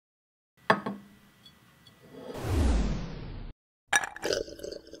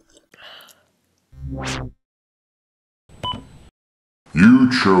You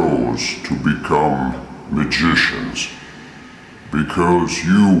chose to become magicians because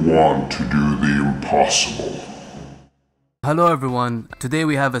you want to do the impossible. Hello everyone, today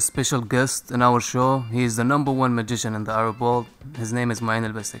we have a special guest in our show. He is the #1 magician in the Arab world. His name is Moein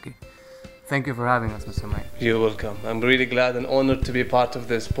Al Bastaki. Thank you for having us, Mr. Moein. You're welcome. I'm really glad and honored to be part of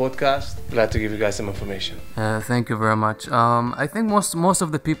this podcast. Glad to give you guys some information. Thank you very much. I think most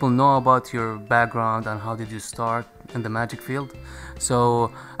of the people know about your background and how did you start in the magic field. So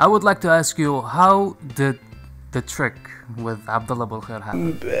I would like to ask you, how did the trick with Abdullah Bulkhair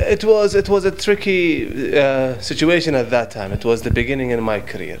happen? It was a tricky situation at that time. It was the beginning in my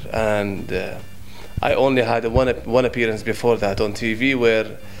career, and I only had one appearance before that on TV where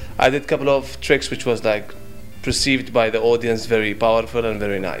I did a couple of tricks which was like perceived by the audience very powerful and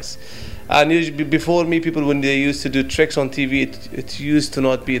very nice. And usually before me, people, when they used to do tricks on TV, it used to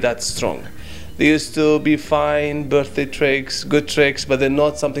not be that strong. They used to be fine birthday tricks, good tricks, but they're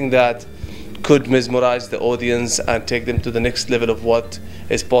not something that could mesmerize the audience and take them to the next level of what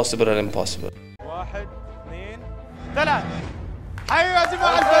is possible and impossible. واحد اثنين ثلاث حيوا يا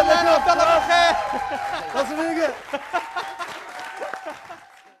جماعة الفنان عبد الله بالخير تصفيقة.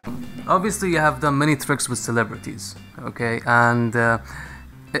 Obviously you have done many tricks with celebrities, okay? And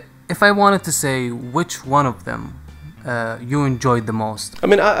if I wanted to say which one of them you enjoyed the most? I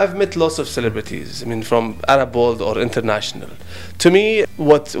mean, I've met lots of celebrities, I mean, from Arab world or international. To me,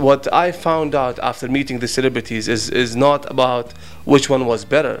 what I found out after meeting the celebrities is not about which one was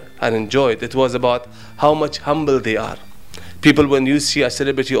better and enjoyed. It was about how much humble they are. People, when you see a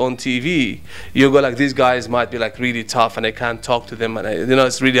celebrity on TV, you go like, these guys might be like really tough and I can't talk to them, and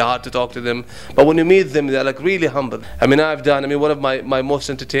it's really hard to talk to them. But when you meet them, they're like really humble. I mean, one of my most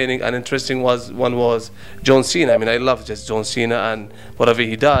entertaining and interesting one was John Cena. I mean, I love just John Cena and whatever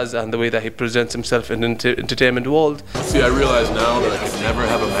he does and the way that he presents himself in the entertainment world. See, I realize now that I could never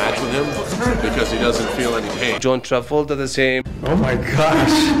have a match with him because he doesn't feel any pain. John Travolta the same. Oh my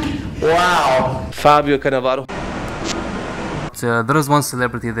gosh! Wow! Fabio Cannavaro. There is one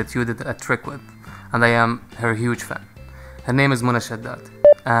celebrity that you did a trick with, and I am her huge fan. Her name is Mona Shaddad,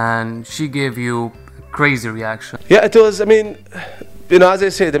 and she gave you a crazy reaction. Yeah, it was, I mean, as I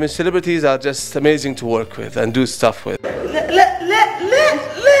said, I mean, celebrities are just amazing to work with and do stuff with.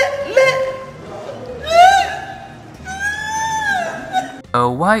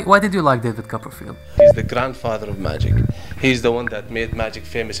 Why did you like David Copperfield? He's the grandfather of magic. He's the one that made magic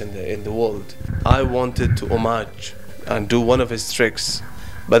famous in the world. I wanted to homage and do one of his tricks,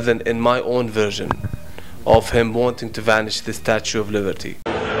 but then in my own version of him wanting to vanish the Statue of Liberty.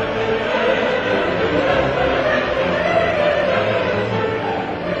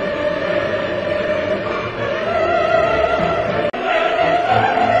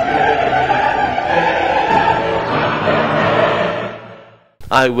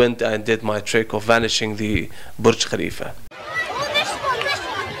 I went and did my trick of vanishing the Burj Khalifa.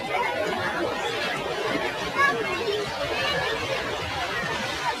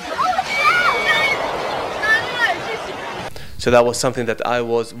 So that was something that I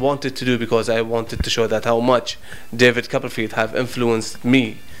wanted to do because I wanted to show that how much David Copperfield have influenced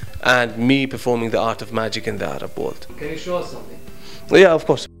me and me performing the art of magic in the Arab world. Can you show us something? Yeah, of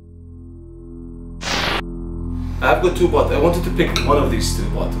course. I've got two bottles. I wanted to pick one of these two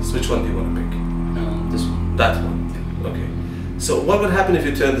bottles. Which one do you want to pick? This one. That one. Okay. So what would happen if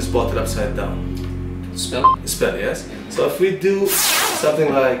you turn this bottle upside down? Spell? Spell, yes. So if we do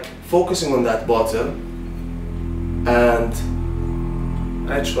something like focusing on that bottle, and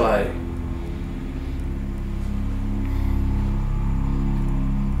I try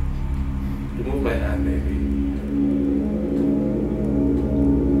remove my hand maybe.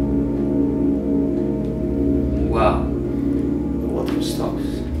 Wow. The water stops.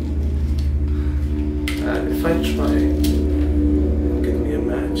 And if I try get me a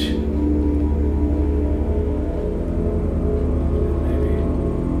match, maybe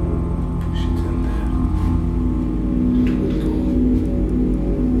push it in there.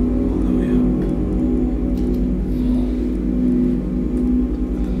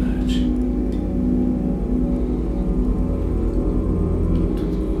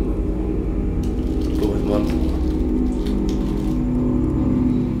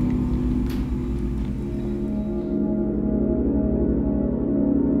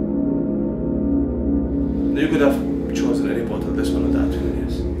 You could have chosen any bottle, this one or that one,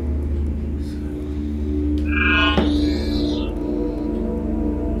 yes.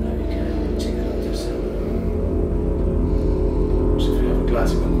 Now you can check it out yourself. So if you have a glass,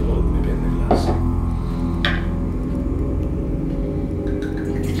 you can pour it maybe in the glass.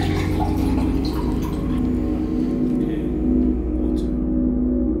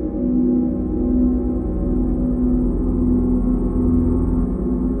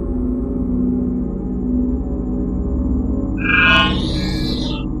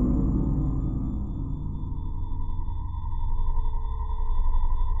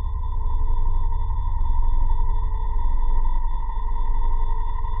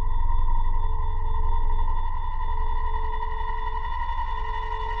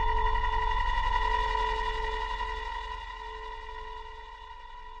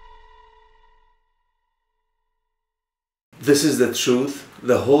 This is the truth,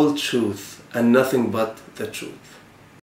 the whole truth, and nothing but the truth.